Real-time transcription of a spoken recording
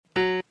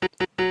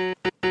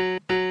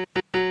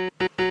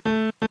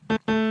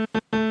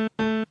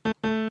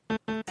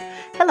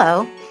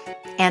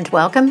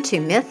Welcome to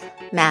Myth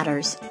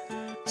Matters,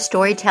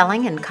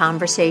 storytelling and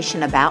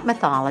conversation about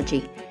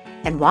mythology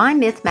and why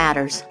myth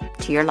matters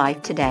to your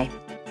life today.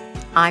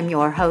 I'm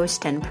your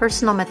host and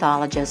personal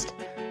mythologist,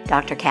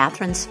 Dr.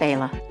 Catherine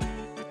Svela.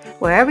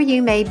 Wherever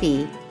you may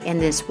be in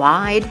this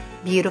wide,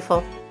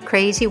 beautiful,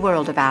 crazy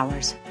world of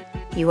ours,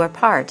 you are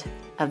part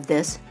of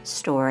this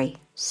story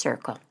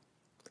circle.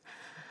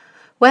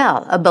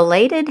 Well, a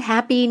belated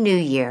Happy New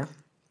Year.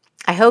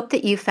 I hope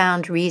that you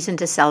found reason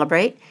to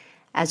celebrate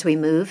as we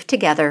move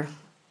together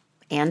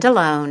and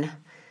alone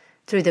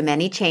through the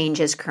many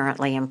changes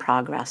currently in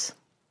progress.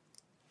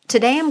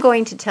 Today I'm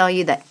going to tell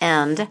you the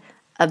end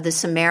of the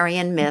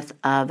Sumerian myth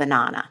of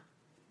Inanna.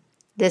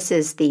 This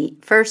is the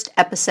first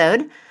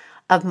episode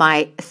of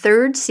my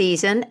third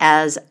season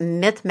as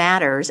Myth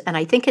Matters, and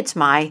I think it's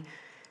my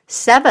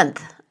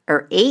 7th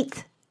or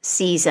 8th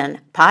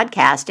season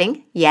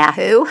podcasting.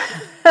 Yahoo!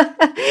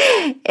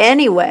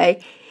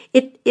 Anyway,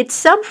 it's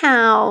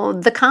somehow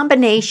the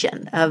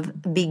combination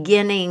of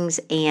beginnings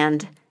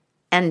and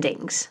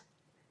endings.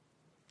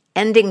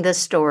 Ending the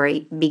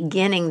story,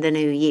 beginning the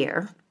new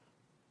year.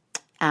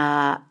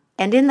 And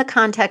in the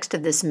context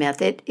of this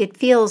myth, it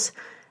feels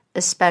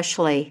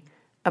especially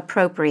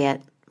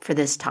appropriate for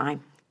this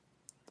time.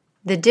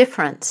 The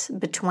difference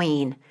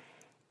between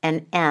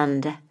an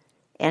end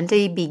and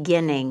a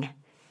beginning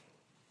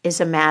is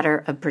a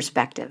matter of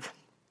perspective.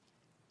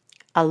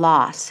 A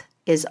loss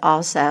is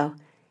also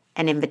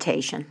an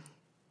invitation,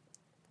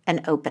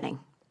 an opening.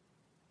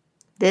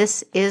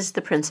 This is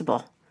the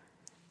principle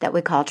that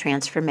we call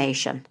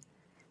transformation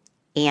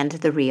and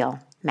the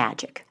real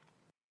magic.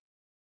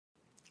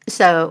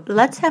 So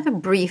let's have a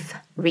brief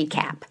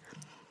recap.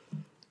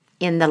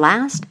 In the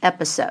last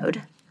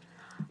episode,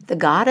 the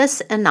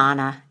goddess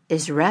Inanna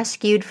is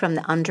rescued from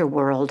the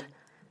underworld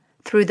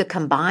through the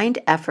combined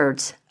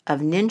efforts of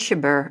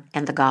Ninshubur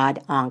and the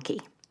god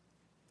Enki.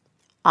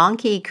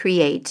 Enki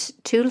creates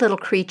two little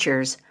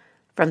creatures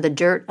from the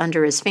dirt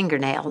under his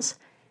fingernails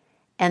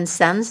and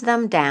sends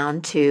them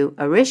down to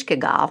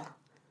Ereshkigal,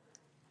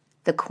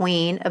 the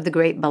queen of the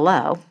great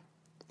below,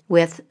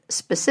 with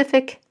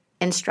specific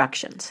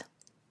instructions.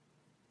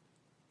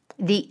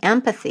 The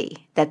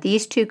empathy that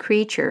these two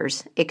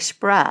creatures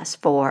express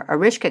for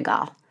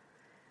Ereshkigal,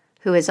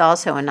 who is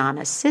also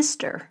Inanna's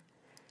sister,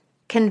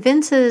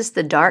 convinces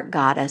the dark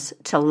goddess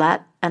to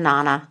let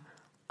Inanna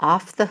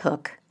off the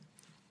hook,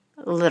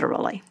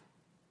 literally.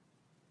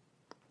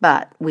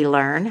 But we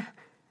learn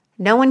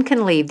no one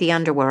can leave the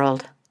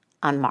underworld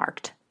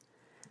unmarked.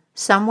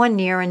 Someone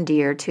near and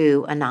dear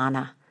to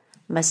Inanna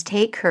must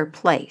take her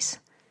place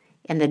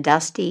in the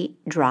dusty,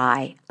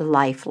 dry,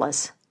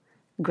 lifeless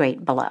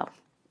great below.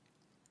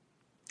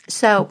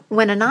 So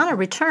when Inanna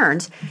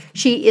returns,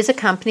 she is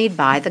accompanied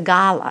by the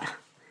Gala.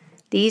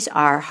 These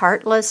are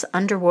heartless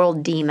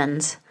underworld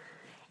demons,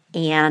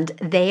 and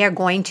they are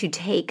going to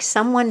take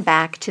someone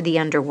back to the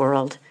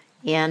underworld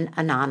in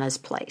Inanna's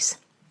place.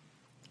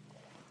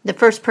 The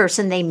first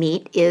person they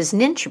meet is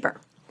Ninshubur,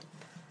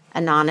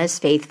 Inanna's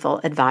faithful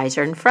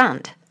advisor and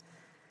friend.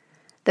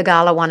 The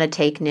Gala want to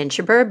take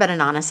Ninshubur, but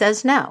Inanna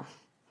says no.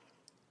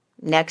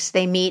 Next,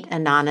 they meet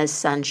Inanna's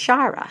son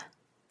Shara,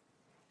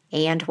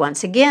 and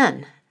once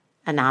again,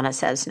 Inanna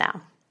says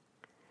no.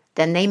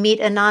 Then they meet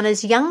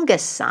Inanna's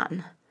youngest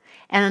son,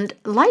 and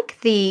like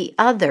the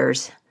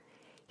others,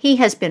 he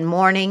has been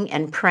mourning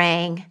and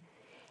praying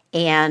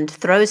and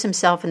throws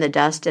himself in the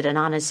dust at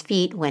Inanna's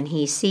feet when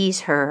he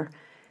sees her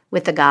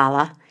with the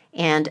Gala,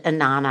 and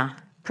Inanna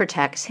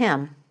protects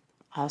him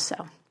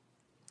also.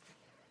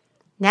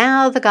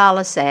 Now the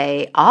Gala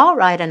say, "All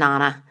right,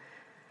 Inanna,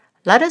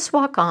 let us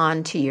walk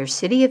on to your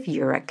city of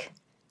Uruk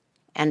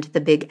and the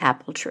big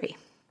apple tree."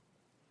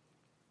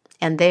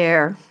 And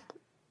there,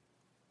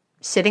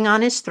 sitting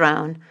on his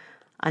throne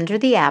under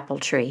the apple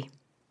tree,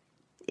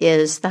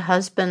 is the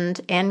husband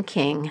and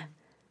king,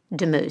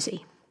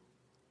 Dumuzi.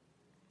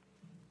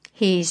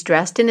 He's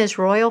dressed in his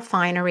royal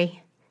finery,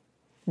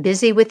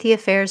 busy with the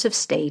affairs of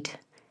state,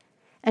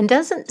 and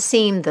doesn't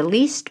seem the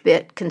least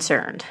bit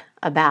concerned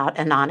about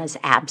Inanna's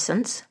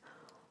absence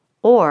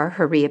or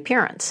her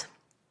reappearance.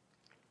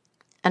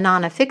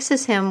 Inanna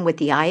fixes him with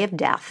the eye of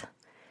death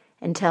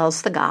and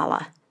tells the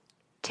Gala,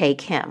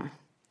 "Take him,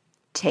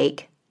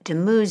 take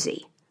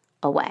Dumuzi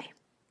away."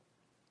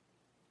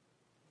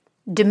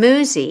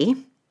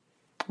 Dumuzi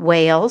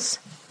wails,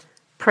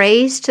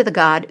 prays to the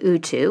god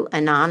Utu,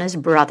 Inanna's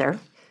brother,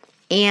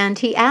 and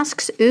he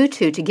asks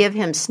Utu to give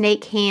him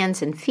snake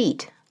hands and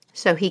feet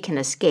so he can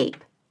escape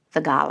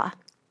the Gala.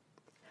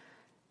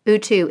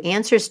 Utu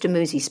answers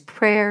Dumuzi's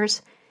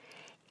prayers,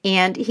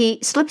 and he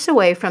slips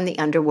away from the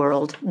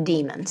underworld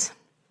demons.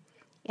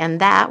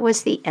 And that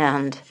was the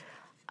end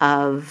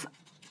of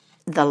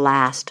the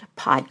last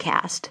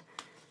podcast,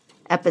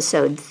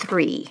 episode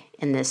 3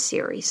 in this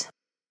series.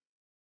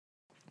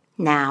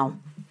 Now,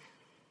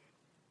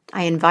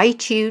 I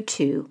invite you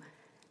to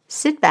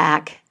sit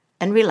back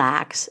and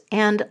relax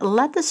and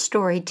let the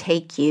story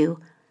take you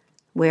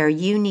where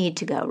you need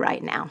to go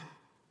right now.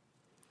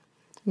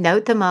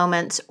 Note the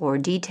moments or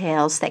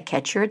details that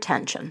catch your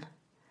attention.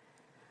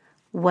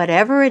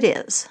 Whatever it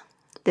is,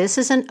 this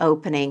is an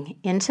opening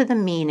into the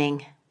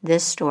meaning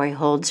this story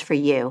holds for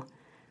you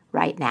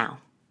right now.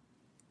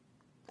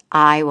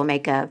 I will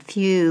make a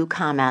few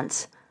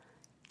comments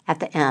at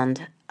the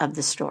end of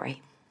the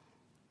story.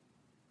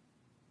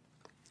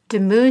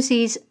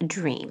 Dumuzi's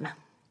dream.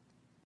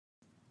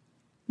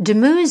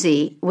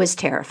 Dumuzi was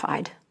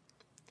terrified.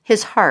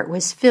 His heart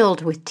was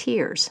filled with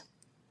tears.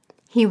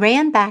 He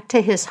ran back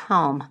to his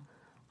home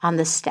on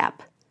the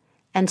steppe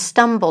and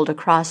stumbled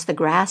across the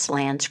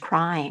grasslands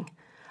crying,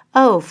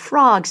 "Oh,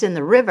 frogs in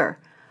the river!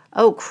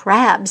 Oh,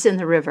 crabs in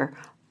the river!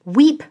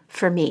 Weep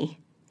for me!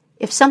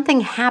 If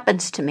something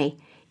happens to me,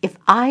 if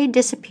I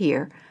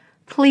disappear,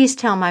 please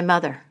tell my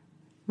mother.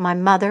 My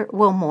mother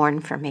will mourn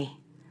for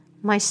me.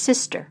 My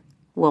sister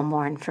will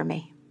mourn for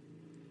me."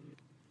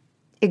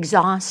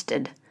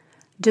 Exhausted,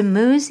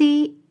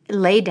 Dumuzi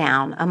lay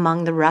down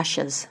among the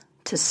rushes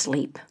to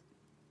sleep.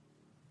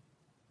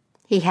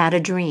 He had a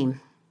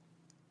dream.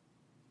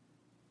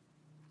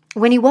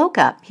 When he woke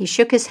up, he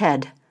shook his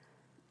head,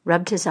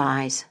 rubbed his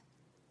eyes,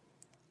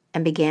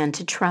 and began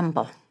to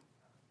tremble.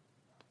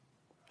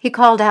 He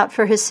called out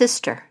for his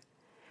sister.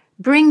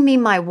 "Bring me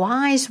my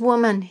wise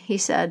woman," he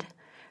said.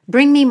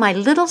 "Bring me my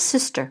little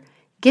sister,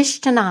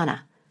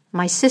 Gishtanana,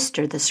 my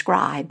sister the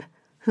scribe,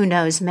 who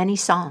knows many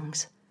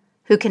songs,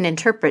 who can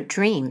interpret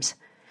dreams.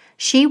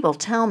 She will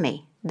tell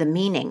me the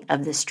meaning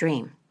of this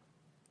dream."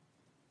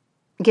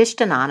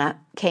 Gishtanana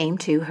came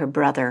to her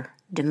brother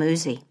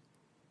Dumuzi.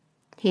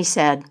 He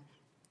said,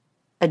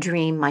 "A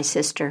dream, my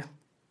sister.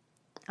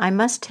 I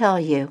must tell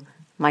you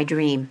my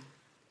dream.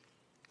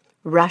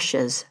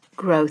 Rushes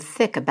grow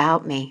thick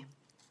about me.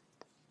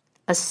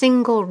 A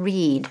single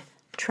reed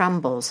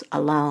trembles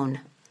alone.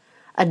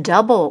 A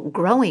double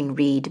growing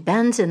reed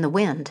bends in the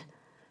wind.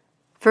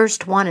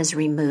 First one is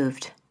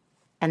removed,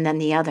 and then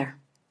the other.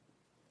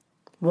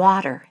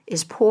 Water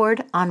is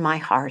poured on my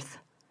hearth.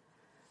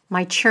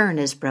 My churn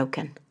is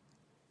broken.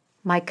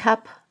 My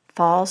cup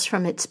falls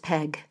from its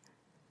peg.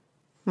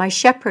 My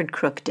shepherd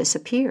crook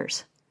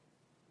disappears.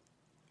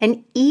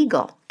 An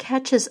eagle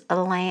catches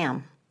a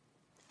lamb.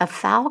 A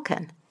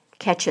falcon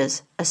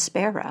catches a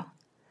sparrow.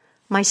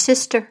 My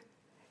sister,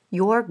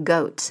 your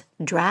goats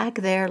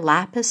drag their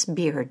lapis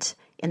beards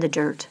in the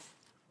dirt.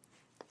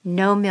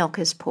 No milk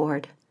is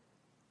poured.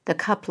 The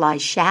cup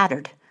lies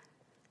shattered.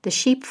 The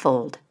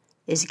sheepfold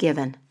is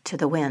given to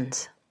the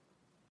winds."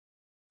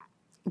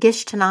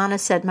 Gishtanana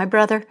said, "My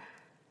brother,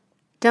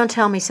 don't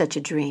tell me such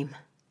a dream.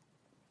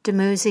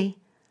 Dumuzi,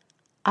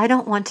 I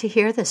don't want to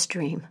hear this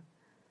dream.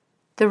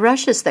 The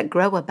rushes that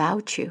grow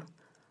about you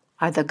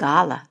are the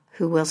Gala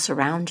who will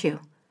surround you.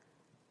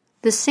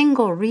 The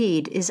single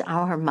reed is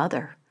our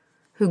mother,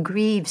 who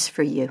grieves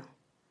for you.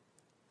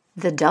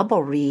 The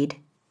double reed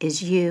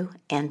is you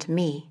and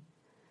me,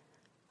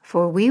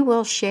 for we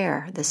will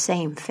share the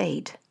same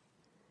fate.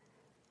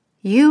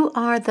 You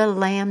are the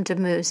lamb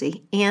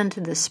Dumuzi and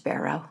the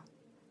sparrow.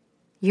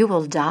 You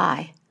will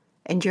die,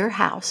 and your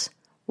house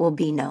will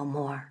be no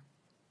more."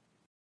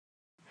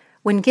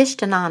 When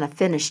Gishtanana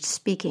finished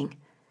speaking,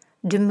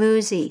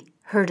 Dumuzi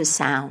heard a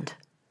sound.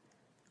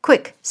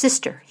 "Quick,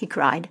 sister," he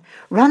cried,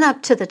 "run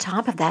up to the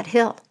top of that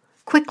hill.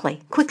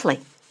 Quickly,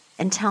 quickly,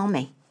 and tell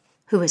me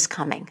who is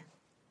coming."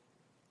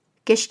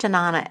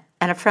 Gishtanana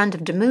and a friend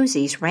of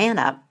Dumuzi's ran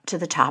up to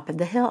the top of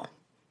the hill.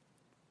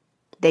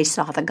 They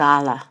saw the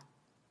Gala.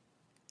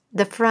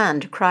 The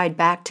friend cried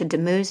back to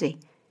Dumuzi,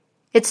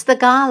 "It's the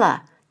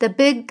Gala, the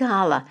big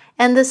Gala,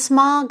 and the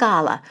small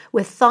Gala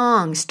with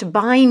thongs to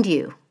bind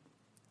you."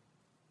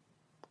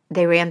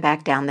 They ran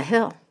back down the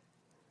hill.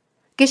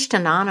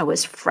 Gishtanana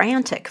was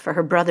frantic for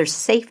her brother's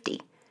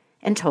safety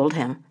and told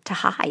him to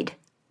hide.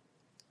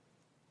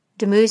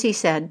 Dumuzi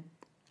said,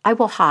 "I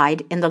will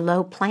hide in the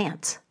low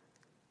plants.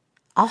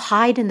 I'll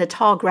hide in the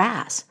tall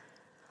grass.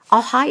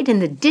 I'll hide in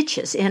the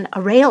ditches in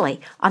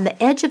Areli on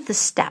the edge of the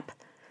steppe.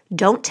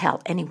 Don't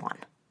tell anyone."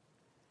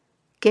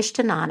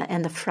 Gishtanana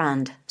and the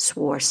friend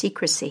swore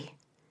secrecy.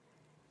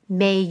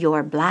 "May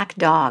your black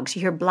dogs,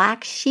 your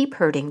black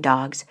sheep-herding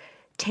dogs,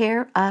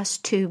 tear us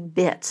to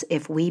bits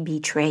if we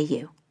betray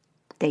you,"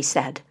 they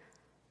said,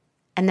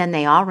 and then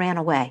they all ran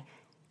away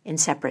in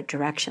separate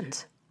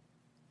directions.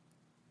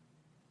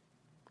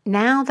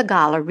 Now the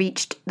Gala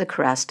reached the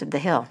crest of the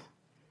hill.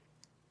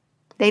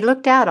 They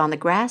looked out on the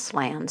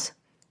grasslands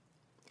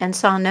and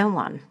saw no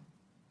one.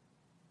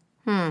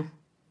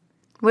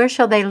 Where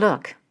shall they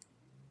look?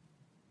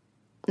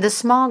 The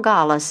small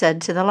Gala said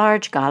to the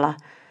large Gala,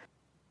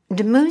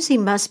 "Dumuzi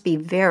must be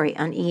very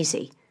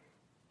uneasy.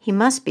 He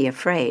must be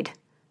afraid.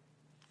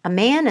 A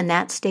man in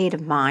that state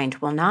of mind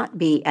will not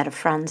be at a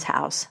friend's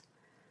house.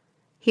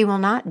 He will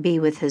not be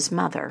with his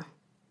mother.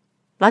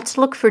 Let's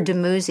look for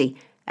Dumuzi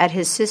at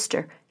his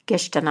sister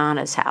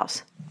Gishtanana's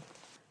house."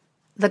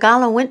 The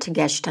Gala went to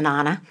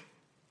Gishtanana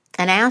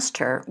and asked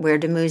her where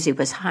Dumuzi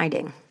was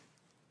hiding.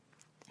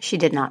 She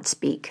did not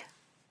speak.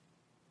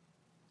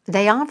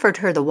 They offered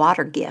her the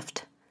water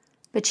gift,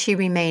 but she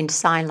remained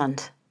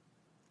silent.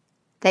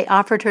 They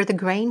offered her the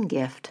grain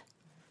gift,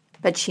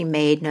 but she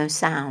made no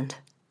sound.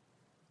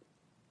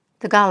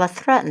 The Gala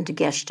threatened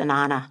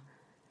Gishtanana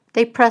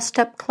They pressed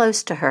up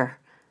close to her.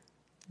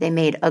 They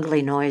made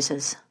ugly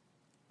noises.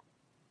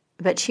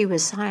 But she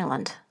was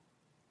silent.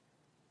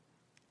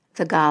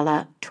 The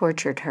Gala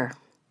tortured her.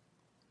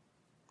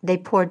 They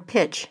poured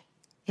pitch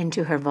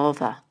into her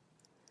vulva.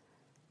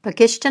 But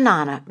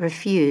Gishtanana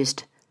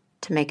refused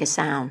to make a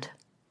sound.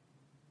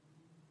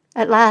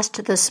 At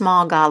last the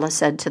small Gala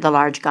said to the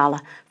large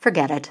Gala,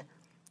 "Forget it.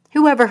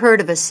 Who ever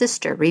heard of a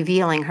sister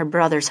revealing her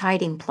brother's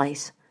hiding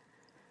place?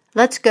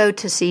 Let's go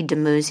to see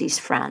Dumuzi's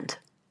friend."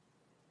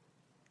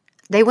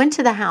 They went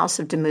to the house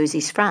of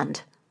Dumuzi's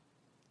friend.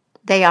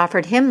 They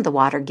offered him the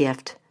water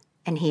gift,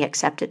 and he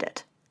accepted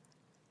it.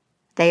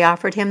 They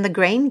offered him the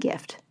grain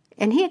gift,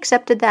 and he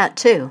accepted that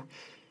too.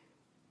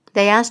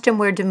 They asked him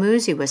where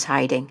Dumuzi was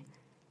hiding,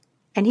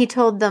 and he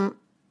told them,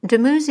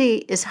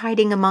 "Dumuzi is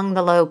hiding among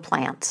the low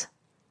plants."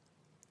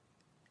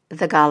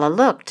 The Gala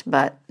looked,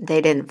 but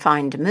they didn't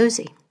find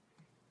Dumuzi.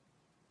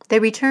 They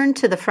returned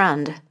to the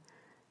friend.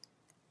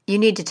 "You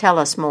need to tell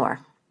us more,"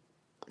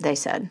 they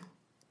said.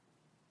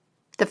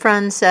 The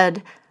friend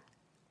said,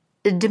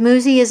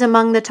 "Dumuzi is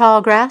among the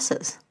tall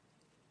grasses."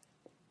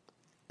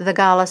 The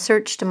Gala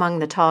searched among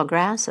the tall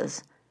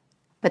grasses,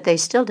 but they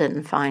still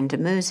didn't find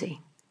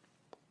Dumuzi.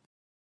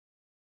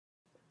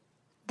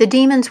 The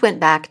demons went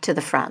back to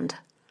the friend.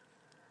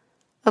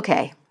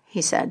 "Okay,"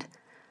 he said,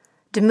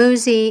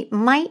 "Dumuzi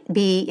might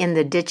be in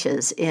the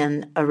ditches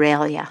in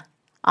Aurelia,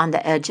 on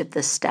the edge of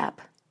the steppe."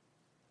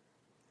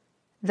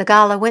 The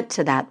Gala went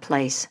to that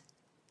place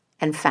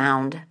and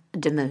found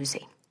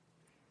Dumuzi.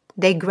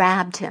 They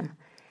grabbed him,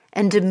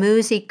 and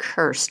Dumuzi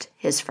cursed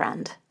his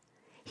friend.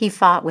 He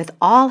fought with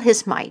all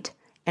his might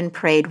and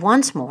prayed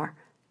once more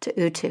to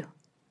Utu.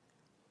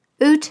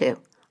 "Utu,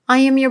 I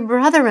am your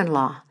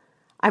brother-in-law.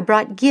 I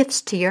brought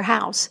gifts to your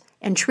house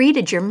and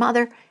treated your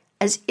mother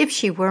as if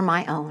she were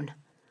my own.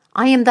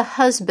 I am the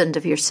husband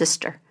of your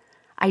sister.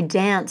 I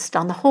danced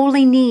on the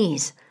holy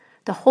knees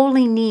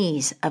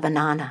of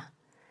Inanna.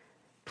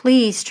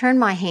 Please turn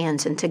my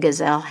hands into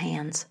gazelle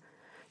hands.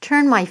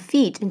 Turn my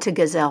feet into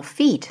gazelle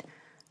feet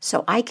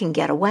so I can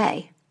get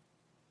away."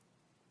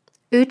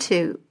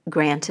 Utu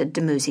granted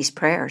Dumuzi's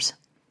prayers.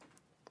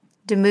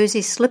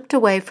 Dumuzi slipped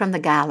away from the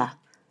Gala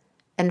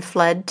and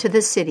fled to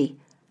the city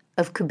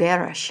of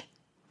Kuberesh.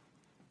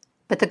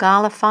 But the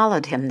Gala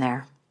followed him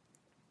there.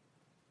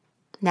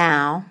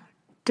 Now,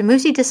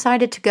 Dumuzi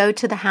decided to go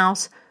to the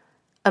house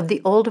of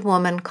the old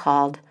woman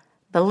called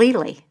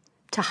Balili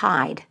to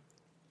hide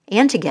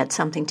and to get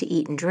something to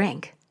eat and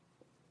drink.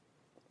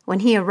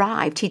 When he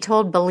arrived, he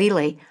told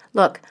Balili,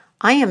 "Look,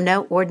 I am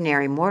no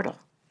ordinary mortal.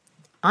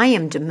 I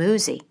am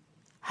Dumuzi,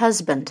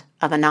 husband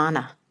of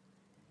Inanna.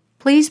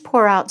 Please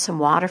pour out some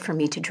water for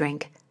me to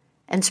drink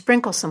and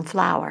sprinkle some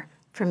flour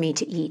for me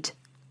to eat."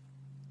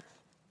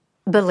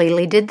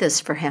 Balili did this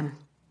for him.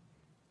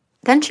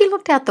 Then she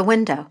looked out the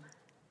window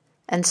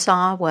and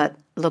saw what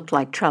looked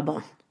like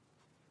trouble.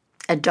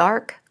 A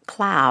dark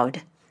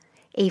cloud,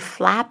 a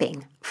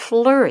flapping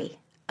flurry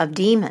of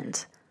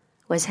demons,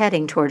 was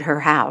heading toward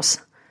her house.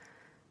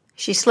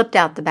 She slipped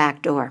out the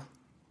back door.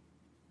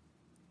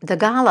 The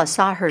Gala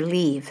saw her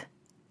leave,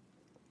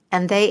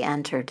 and they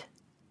entered.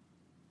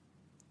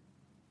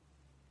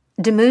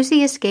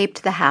 Dumuzi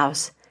escaped the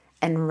house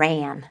and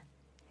ran.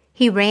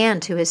 He ran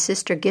to his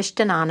sister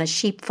Gishtanana's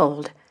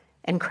sheepfold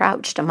and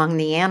crouched among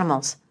the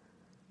animals.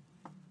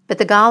 But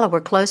the Gala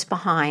were close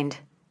behind,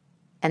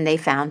 and they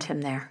found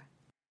him there.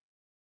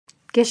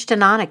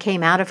 Gishtanana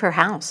came out of her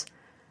house.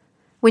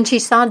 When she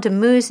saw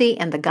Dumuzi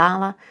and the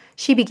Gala,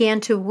 she began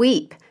to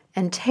weep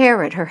and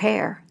tear at her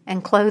hair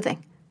and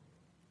clothing.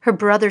 Her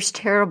brother's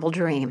terrible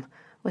dream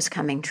was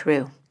coming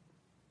true.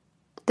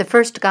 The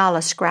first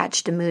Gala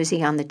scratched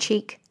Dumuzi on the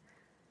cheek.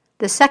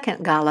 The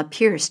second Gala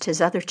pierced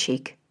his other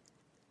cheek.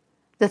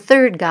 The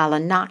third Gala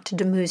knocked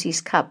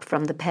Dumuzi's cup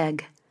from the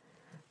peg.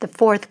 The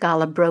fourth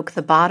Gala broke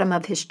the bottom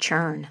of his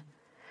churn.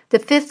 The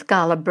fifth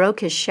Gala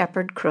broke his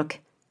shepherd crook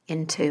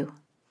in two.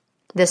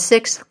 The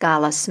sixth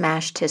Gala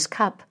smashed his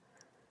cup.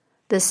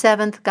 The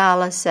seventh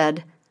Gala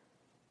said,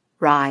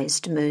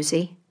 "Rise,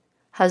 Dumuzi,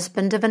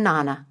 husband of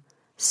Inanna,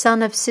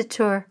 son of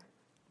Situr,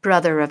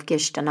 brother of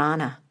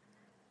Gishtanana.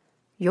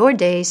 Your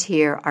days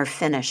here are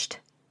finished.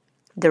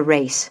 The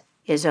race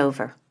is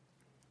over.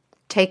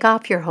 Take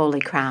off your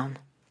holy crown.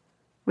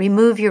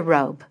 Remove your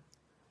robe,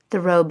 the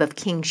robe of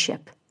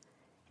kingship,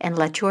 and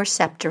let your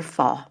scepter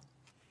fall.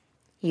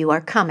 You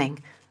are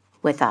coming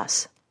with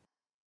us."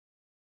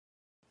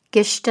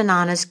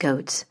 Gishtanana's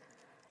goats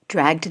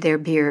dragged their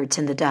beards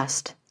in the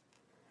dust.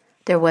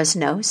 There was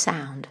no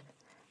sound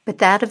but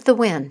that of the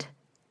wind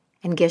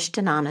and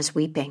Gishtanana's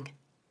weeping.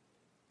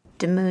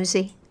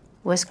 Dumuzi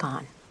was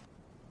gone.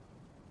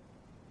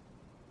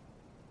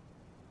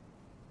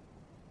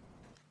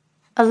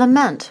 A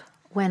lament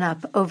went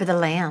up over the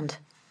land.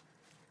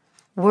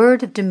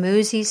 Word of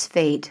Dumuzi's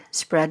fate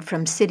spread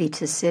from city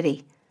to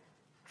city,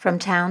 from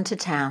town to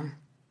town,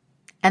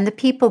 and the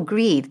people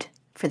grieved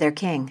for their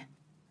king.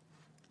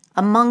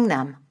 Among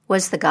them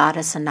was the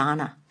goddess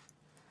Inanna.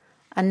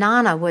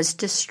 Inanna was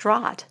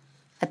distraught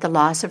at the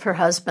loss of her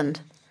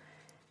husband.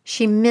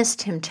 She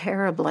missed him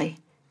terribly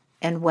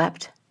and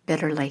wept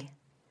bitterly.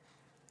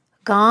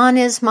 "Gone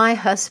is my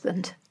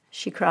husband,"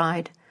 she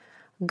cried.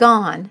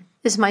 "Gone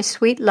is my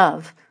sweet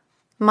love,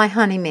 my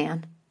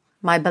honeyman,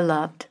 my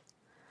beloved.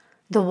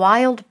 The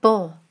wild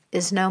bull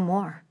is no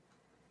more.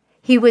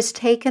 He was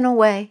taken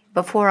away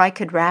before I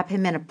could wrap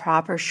him in a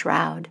proper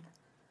shroud.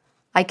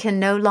 I can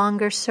no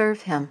longer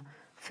serve him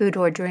food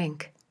or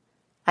drink.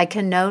 I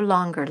can no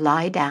longer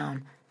lie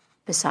down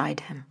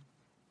beside him.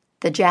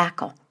 The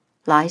jackal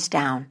lies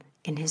down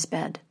in his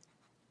bed."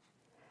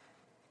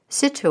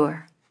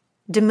 Situr,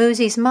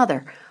 Dumuzi's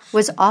mother,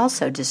 was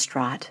also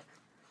distraught.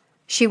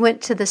 She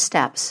went to the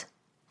steppes,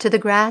 to the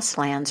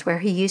grasslands where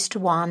he used to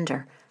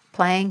wander,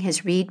 playing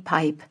his reed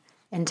pipe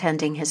and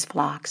tending his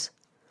flocks.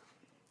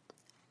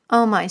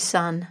 "Oh, my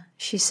son,"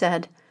 she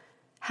said,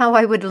 "how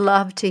I would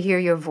love to hear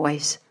your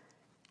voice.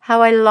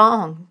 How I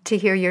long to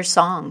hear your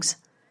songs.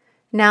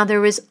 Now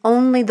there is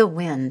only the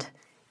wind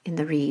in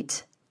the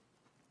reeds."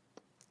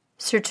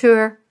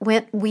 Surtur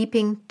went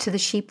weeping to the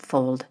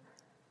sheepfold,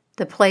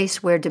 the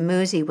place where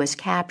Dumuzi was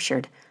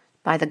captured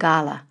by the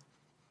Gala.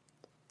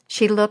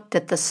 She looked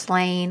at the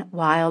slain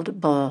wild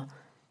bull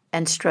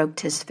and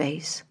stroked his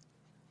face.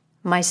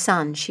 "My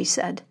son," she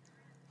said,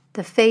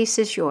 "the face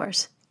is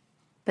yours,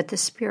 but the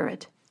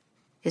spirit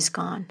is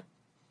gone."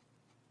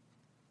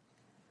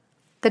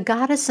 The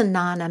goddess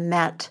Inanna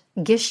met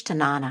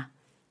Gishtananna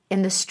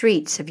in the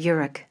streets of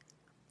Uruk.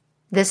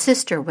 The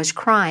sister was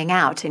crying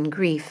out in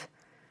grief.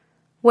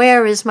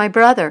 "Where is my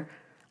brother?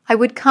 I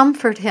would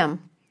comfort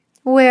him.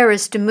 Where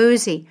is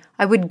Dumuzi?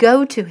 I would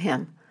go to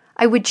him.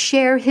 I would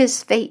share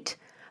his fate.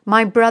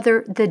 My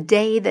brother, the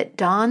day that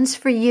dawns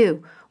for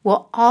you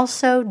will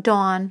also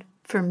dawn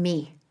for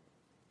me."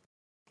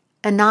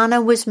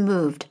 Inanna was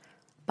moved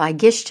by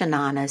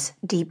Gishtananna's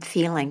deep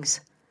feelings.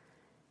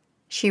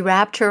 She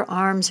wrapped her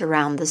arms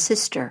around the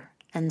sister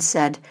and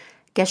said,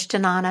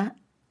 "Gishtananna,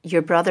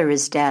 your brother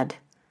is dead.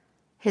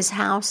 His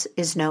house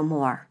is no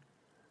more.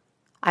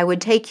 I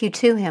would take you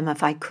to him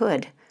if I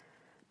could,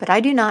 but I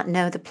do not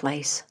know the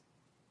place."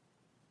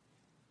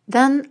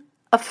 Then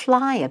a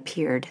fly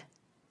appeared.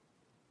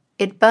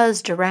 It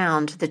buzzed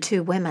around the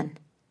two women.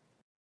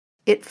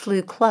 It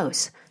flew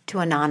close to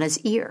Inanna's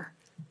ear.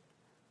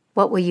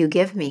 "What will you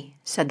give me,"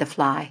 said the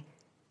fly,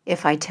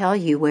 "if I tell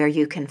you where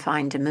you can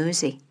find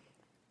Dumuzi?"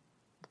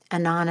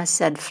 Inanna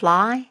said,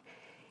 "Fly,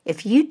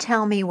 if you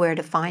tell me where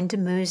to find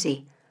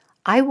Dumuzi,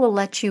 I will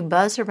let you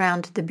buzz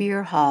around the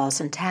beer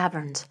halls and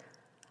taverns.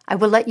 I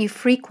will let you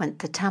frequent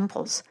the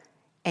temples,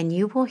 and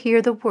you will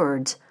hear the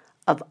words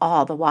of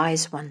all the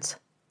wise ones."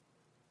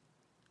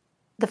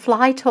 The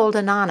fly told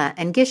Inanna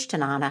and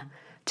Gishtananna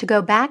to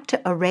go back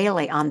to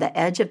Areli on the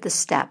edge of the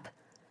steppe,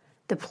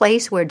 the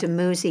place where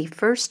Dumuzi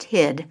first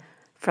hid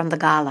from the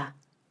Gala.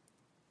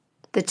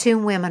 The two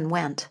women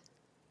went.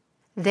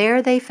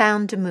 There they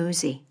found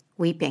Dumuzi,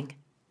 weeping.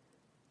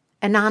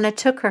 Inanna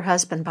took her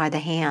husband by the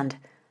hand.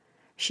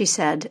 She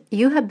said,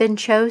 "You have been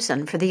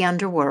chosen for the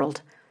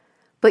underworld,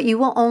 but you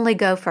will only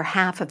go for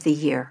half of the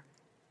year.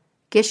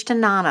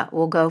 Gishtananna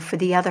will go for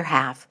the other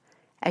half,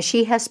 as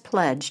she has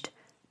pledged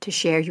to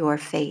share your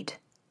fate.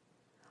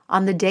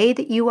 On the day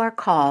that you are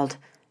called,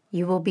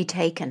 you will be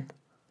taken.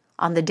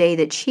 On the day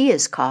that she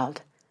is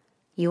called,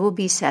 you will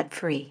be set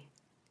free."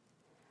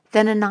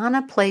 Then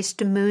Inanna placed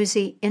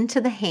Dumuzi into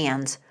the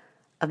hands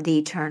of the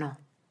Eternal.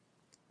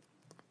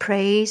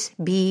 Praise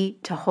be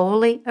to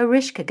holy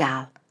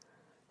Ereshkigal,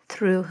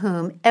 through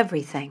whom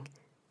everything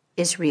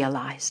is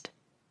realized.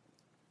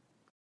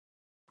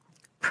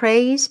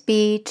 Praise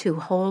be to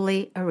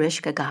holy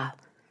Ereshkigal.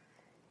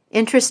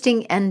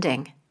 Interesting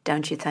ending,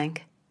 don't you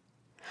think?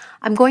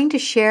 I'm going to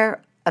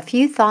share a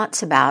few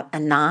thoughts about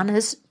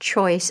Inanna's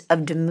choice of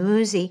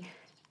Dumuzi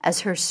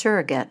as her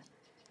surrogate,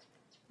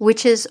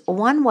 which is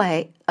one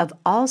way of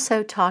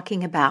also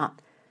talking about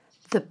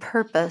the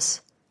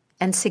purpose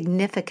and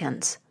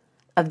significance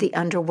of the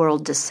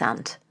underworld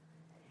descent,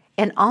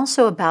 and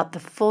also about the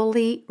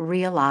fully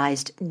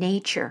realized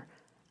nature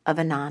of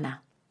Inanna.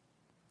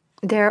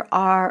 There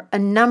are a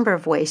number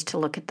of ways to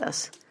look at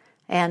this,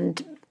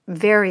 and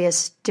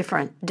various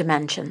different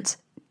dimensions.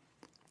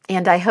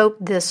 And I hope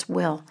this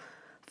will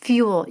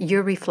fuel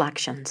your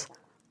reflections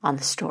on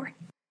the story.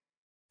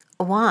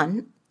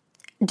 1.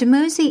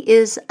 Dumuzi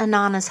is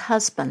Inanna's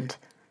husband,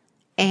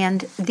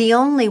 and the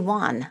only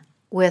one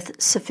with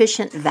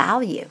sufficient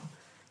value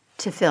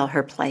to fill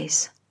her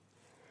place.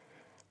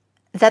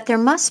 That there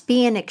must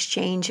be an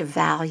exchange of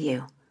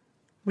value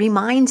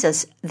reminds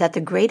us that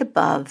the great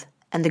above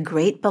and the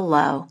great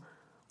below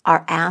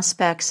are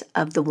aspects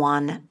of the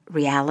one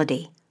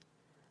reality.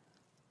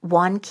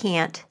 One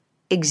can't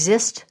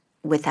exist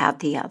without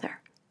the other.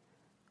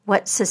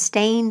 What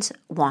sustains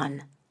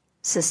one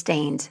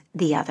sustains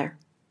the other.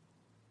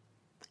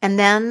 And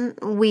then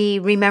we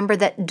remember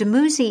that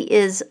Dumuzi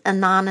is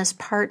Inanna's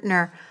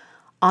partner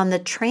on the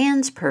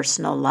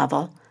transpersonal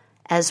level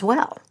as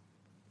well.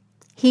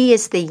 He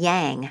is the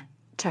yang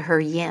to her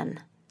yin.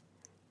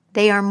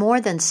 They are more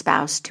than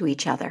spouse to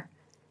each other,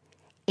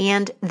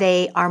 and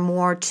they are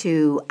more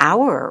to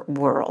our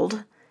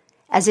world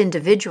as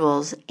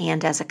individuals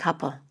and as a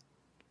couple.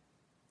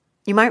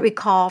 You might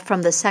recall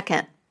from the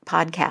second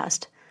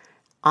podcast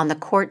on the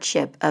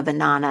courtship of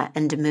Inanna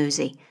and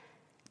Dumuzi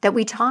that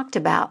we talked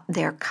about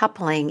their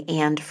coupling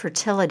and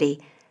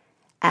fertility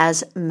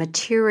as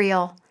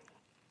material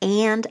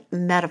and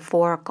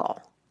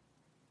metaphorical,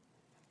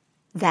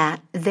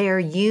 that their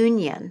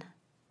union,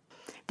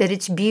 that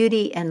its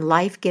beauty and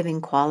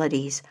life-giving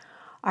qualities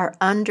are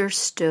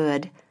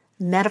understood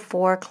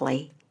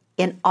metaphorically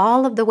in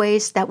all of the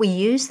ways that we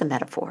use the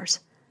metaphors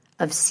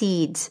of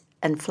seeds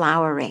and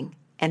flowering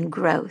and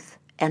growth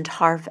and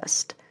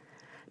harvest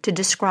to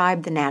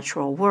describe the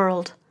natural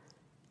world,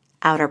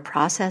 outer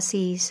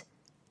processes,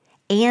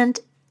 and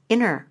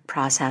inner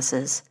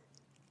processes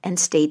and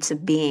states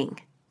of being.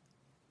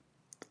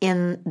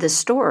 In the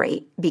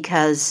story,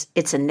 because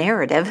it's a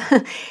narrative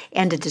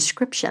and a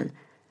description,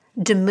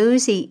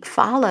 Dumuzi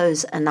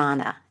follows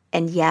Inanna,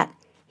 and yet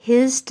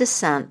his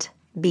descent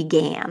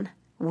began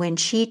when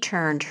she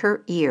turned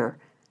her ear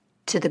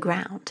to the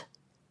ground.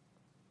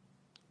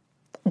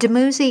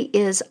 Dumuzi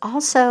is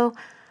also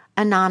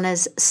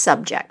Inanna's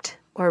subject,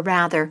 or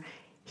rather,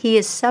 he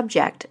is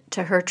subject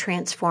to her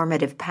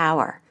transformative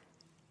power,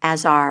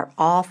 as are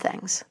all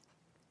things.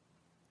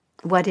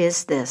 What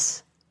is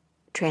this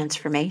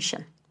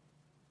transformation?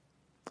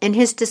 In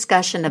his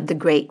discussion of the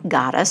great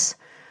goddess,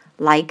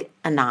 like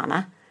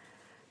Inanna,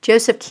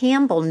 Joseph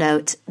Campbell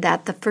notes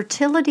that the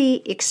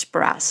fertility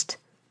expressed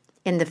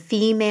in the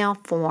female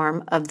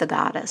form of the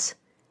goddess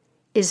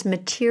is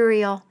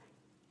material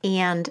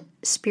and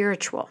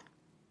spiritual.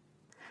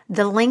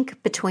 The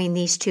link between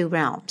these two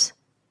realms,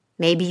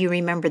 maybe you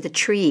remember the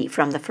tree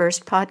from the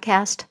first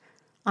podcast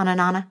on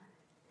Inanna,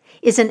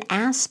 is an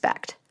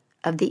aspect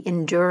of the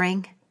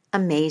enduring,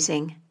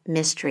 amazing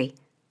mystery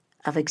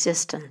of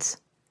existence.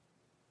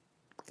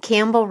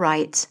 Campbell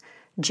writes,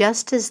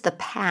 just as the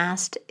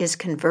past is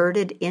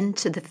converted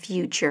into the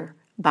future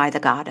by the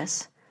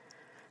goddess,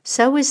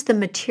 so is the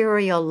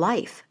material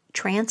life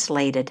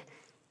translated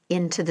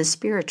into the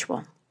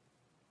spiritual.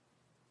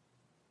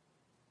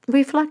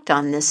 Reflect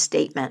on this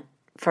statement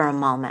for a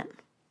moment.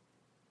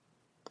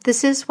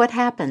 This is what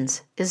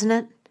happens, isn't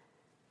it?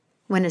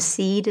 When a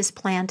seed is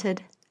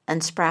planted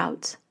and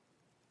sprouts,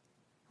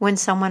 when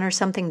someone or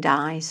something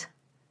dies,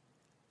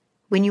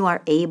 when you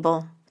are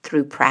able,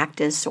 through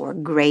practice or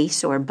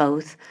grace or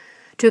both,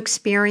 to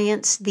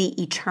experience the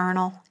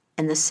eternal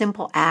in the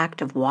simple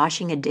act of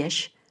washing a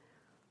dish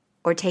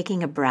or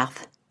taking a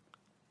breath.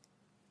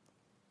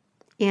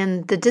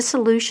 In the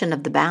dissolution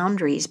of the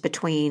boundaries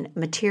between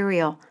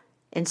material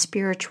and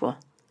spiritual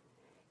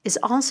is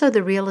also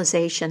the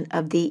realization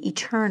of the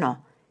eternal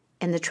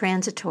and the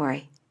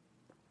transitory,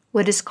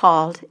 what is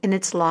called, in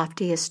its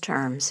loftiest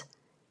terms,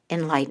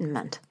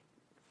 enlightenment.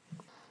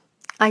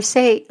 I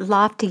say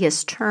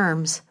loftiest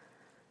terms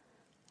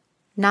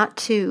not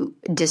to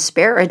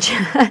disparage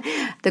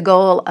the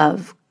goal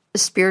of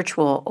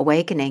spiritual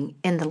awakening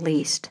in the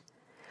least,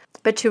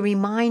 but to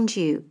remind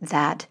you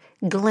that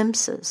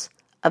glimpses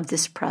of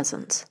this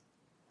presence,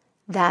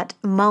 that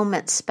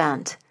moment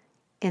spent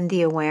in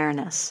the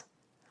awareness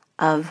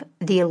of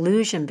the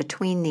illusion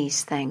between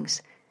these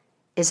things,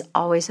 is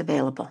always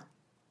available.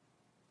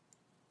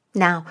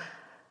 Now,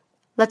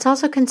 let's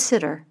also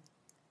consider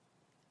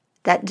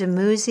that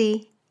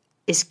Dumuzi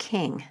is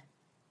king.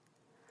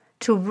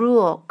 To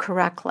rule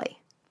correctly,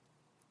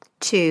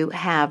 to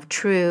have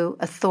true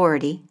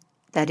authority,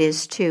 that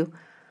is, to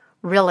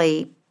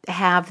really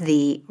have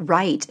the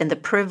right and the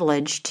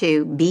privilege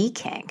to be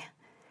king,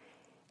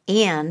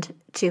 and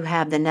to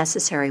have the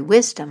necessary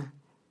wisdom,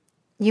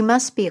 you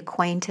must be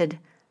acquainted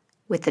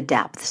with the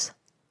depths.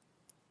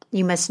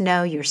 You must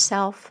know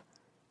yourself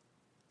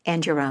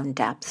and your own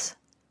depths.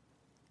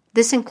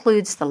 This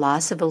includes the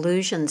loss of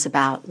illusions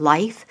about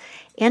life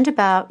and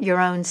about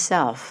your own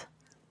self,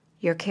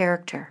 your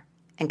character,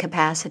 and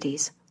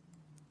capacities.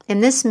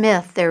 In this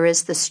myth, there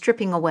is the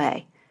stripping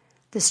away,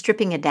 the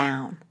stripping it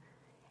down,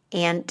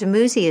 and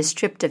Dumuzi is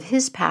stripped of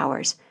his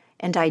powers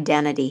and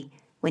identity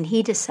when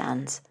he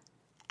descends,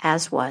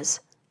 as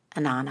was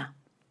Inanna.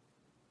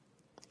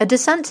 A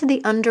descent to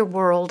the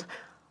underworld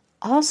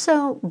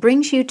also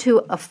brings you to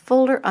a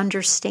fuller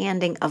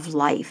understanding of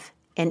life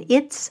and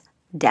its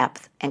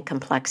depth and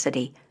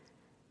complexity,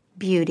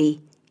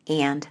 beauty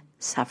and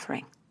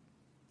suffering.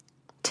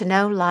 To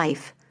know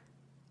life,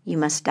 you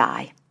must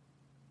die.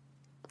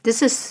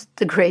 This is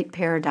the great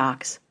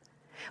paradox.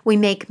 We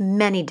make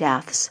many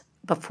deaths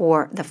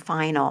before the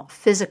final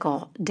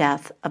physical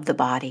death of the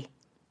body.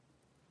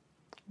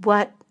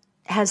 What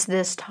has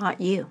this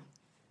taught you?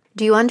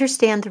 Do you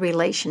understand the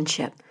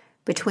relationship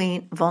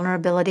between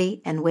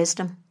vulnerability and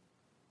wisdom?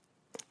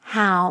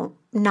 How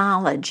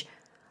knowledge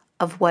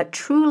of what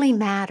truly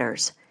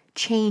matters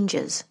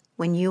changes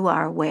when you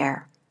are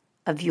aware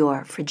of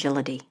your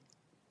fragility.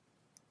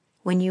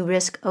 When you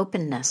risk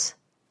openness,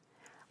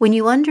 when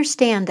you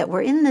understand that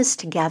we're in this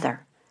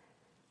together,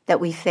 that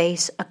we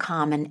face a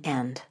common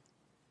end.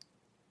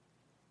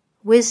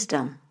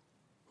 Wisdom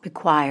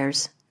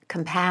requires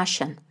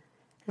compassion,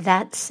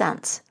 that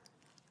sense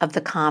of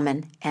the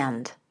common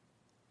end.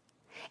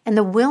 and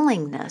the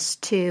willingness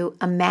to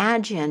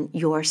imagine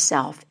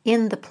yourself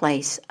in the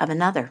place of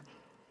another.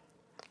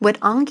 What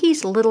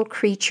Enki's little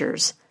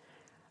creatures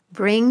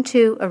bring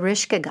to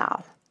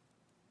Ereshkigal,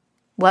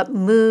 what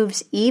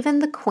moves even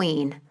the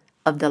queen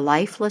of the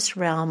lifeless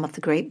realm of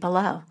the great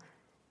below,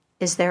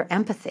 is their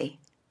empathy,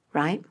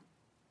 right?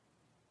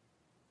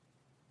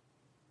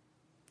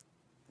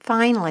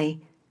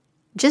 Finally,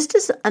 just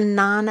as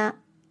Inanna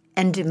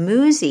and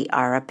Dumuzi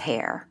are a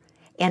pair,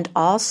 and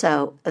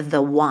also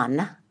the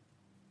one,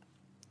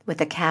 with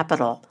a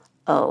capital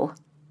O,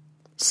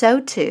 so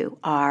too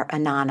are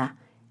Inanna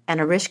and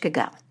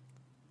Ereshkigal.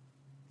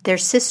 They're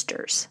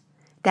sisters.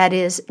 That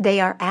is, they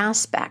are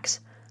aspects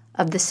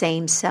of the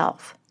same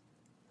self.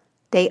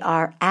 They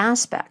are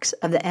aspects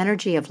of the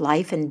energy of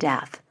life and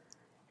death.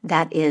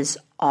 That is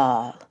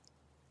all.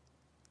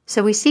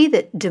 So we see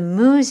that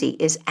Dumuzi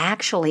is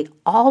actually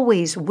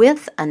always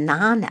with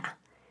Inanna,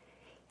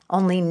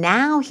 only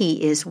now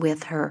he is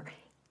with her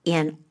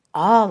in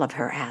all of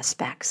her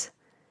aspects.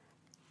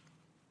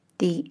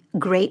 The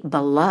great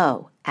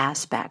below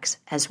aspects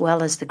as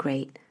well as the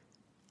great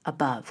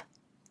above.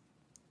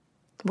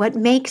 What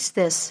makes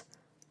this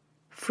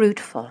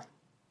fruitful,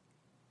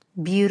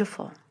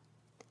 beautiful,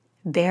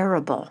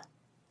 bearable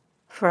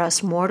for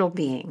us mortal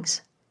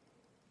beings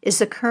is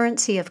the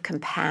currency of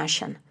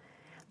compassion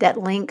that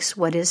links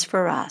what is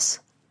for us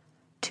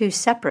to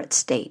separate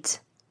states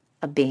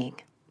of being.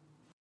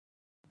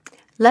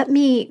 Let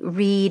me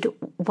read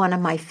one of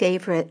my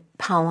favorite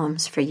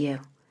poems for you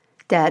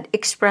that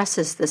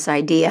expresses this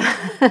idea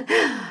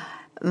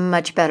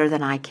much better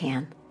than I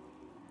can.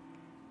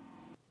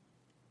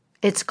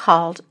 It's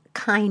called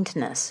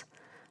Kindness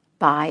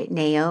by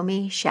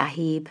Naomi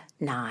Shihab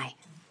Nye.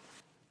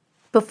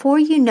 Before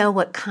you know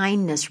what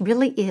kindness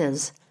really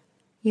is,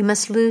 you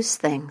must lose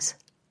things.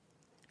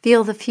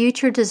 Feel the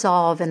future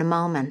dissolve in a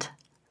moment,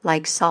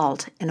 like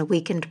salt in a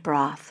weakened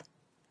broth.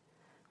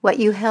 What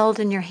you held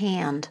in your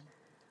hand,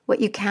 what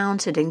you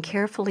counted and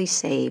carefully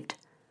saved,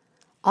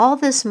 all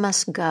this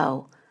must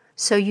go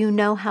so you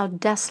know how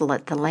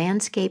desolate the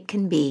landscape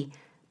can be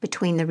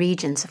between the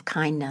regions of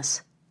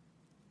kindness.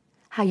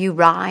 How you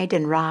ride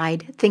and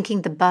ride,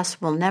 thinking the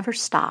bus will never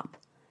stop.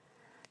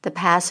 The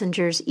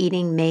passengers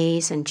eating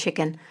maize and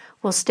chicken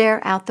will stare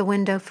out the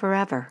window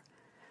forever.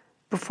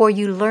 Before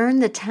you learn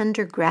the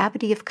tender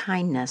gravity of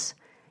kindness,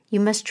 you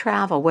must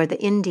travel where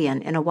the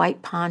Indian in a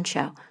white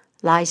poncho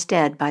lies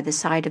dead by the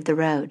side of the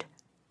road.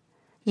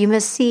 You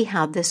must see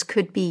how this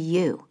could be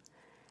you,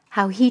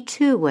 how he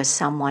too was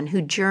someone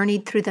who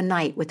journeyed through the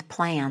night with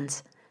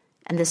plans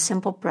and the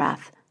simple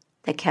breath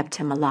that kept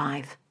him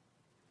alive.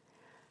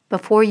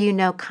 Before you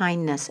know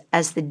kindness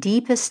as the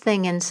deepest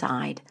thing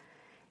inside,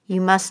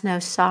 you must know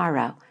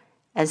sorrow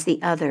as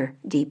the other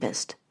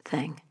deepest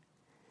thing.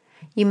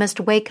 You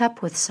must wake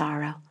up with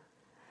sorrow.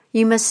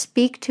 You must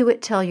speak to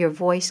it till your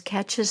voice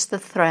catches the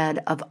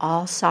thread of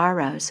all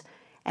sorrows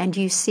and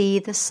you see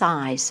the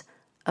size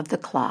of the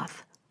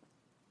cloth.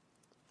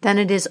 Then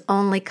it is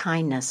only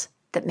kindness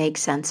that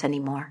makes sense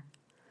anymore.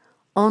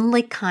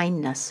 Only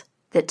kindness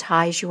that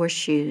ties your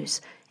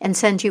shoes and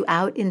sends you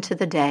out into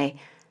the day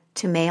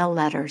to mail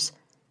letters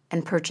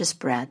and purchase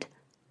bread.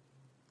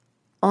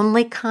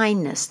 Only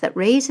kindness that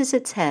raises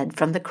its head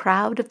from the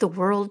crowd of the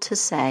world to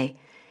say,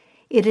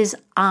 "It is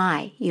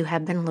I you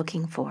have been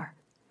looking for,"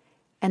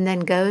 and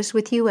then goes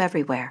with you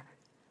everywhere,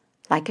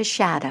 like a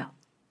shadow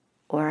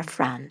or a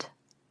friend.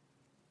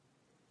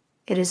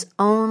 It is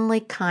only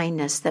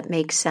kindness that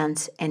makes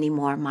sense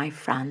anymore, my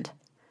friend.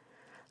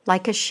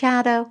 Like a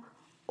shadow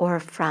or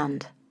a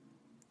friend.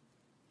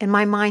 In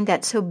my mind,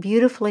 that so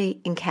beautifully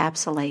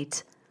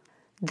encapsulates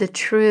the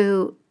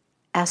true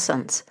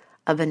essence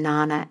of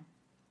Inanna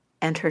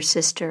and her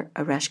sister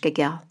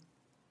Ereshkigal,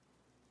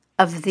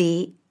 of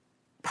the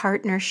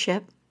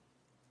partnership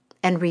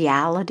and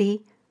reality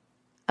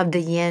of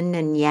the yin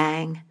and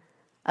yang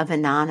of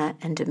Inanna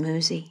and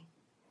Dumuzi,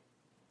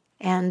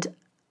 and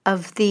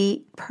of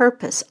the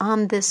purpose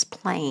on this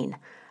plane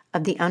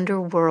of the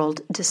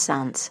underworld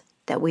descents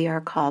that we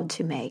are called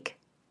to make.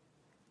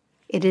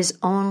 It is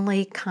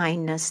only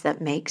kindness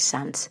that makes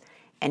sense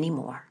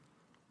anymore.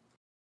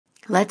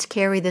 Let's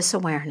carry this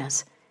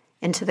awareness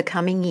into the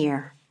coming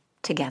year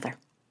together.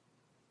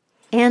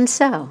 And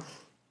so,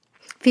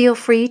 feel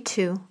free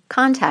to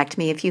contact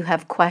me if you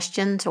have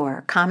questions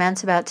or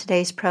comments about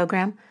today's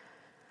program.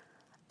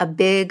 A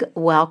big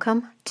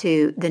welcome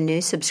to the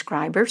new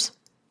subscribers.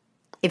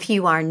 If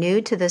you are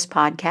new to this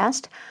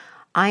podcast,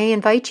 I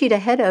invite you to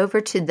head over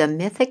to the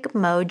Mythic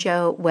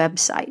Mojo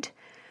website,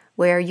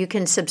 where you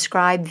can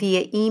subscribe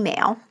via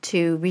email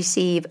to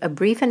receive a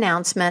brief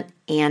announcement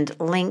and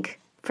link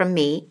from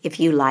me, if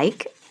you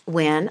like,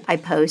 when I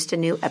post a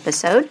new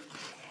episode.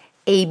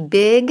 A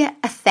big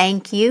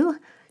thank you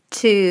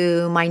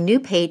to my new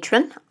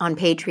patron on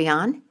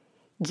Patreon,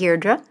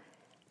 Deirdre.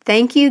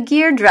 Thank you,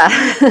 Deirdre.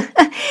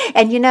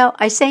 And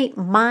I say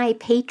my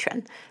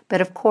patron,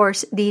 but of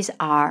course these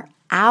are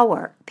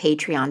our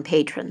Patreon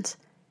patrons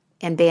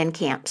and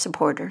Bandcamp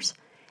supporters,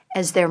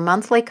 as their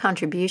monthly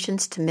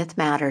contributions to Myth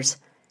Matters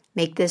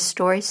make this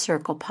story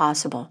circle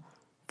possible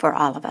for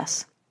all of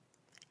us.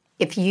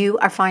 If you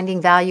are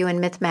finding value in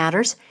Myth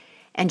Matters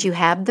and you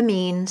have the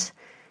means,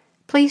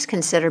 please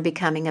consider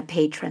becoming a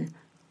patron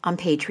on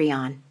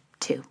Patreon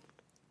too.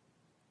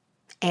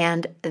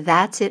 And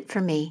that's it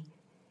for me,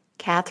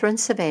 Catherine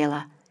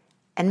Savela,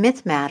 and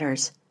Myth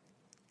Matters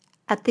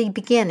at the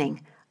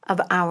beginning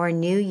of our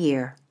new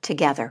year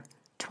together,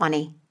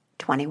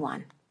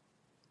 2021.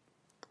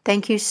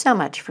 Thank you so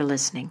much for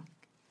listening.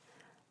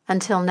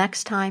 Until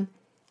next time,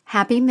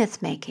 happy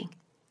myth making,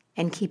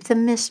 and keep the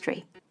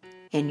mystery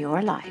in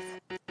your life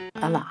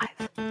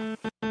alive.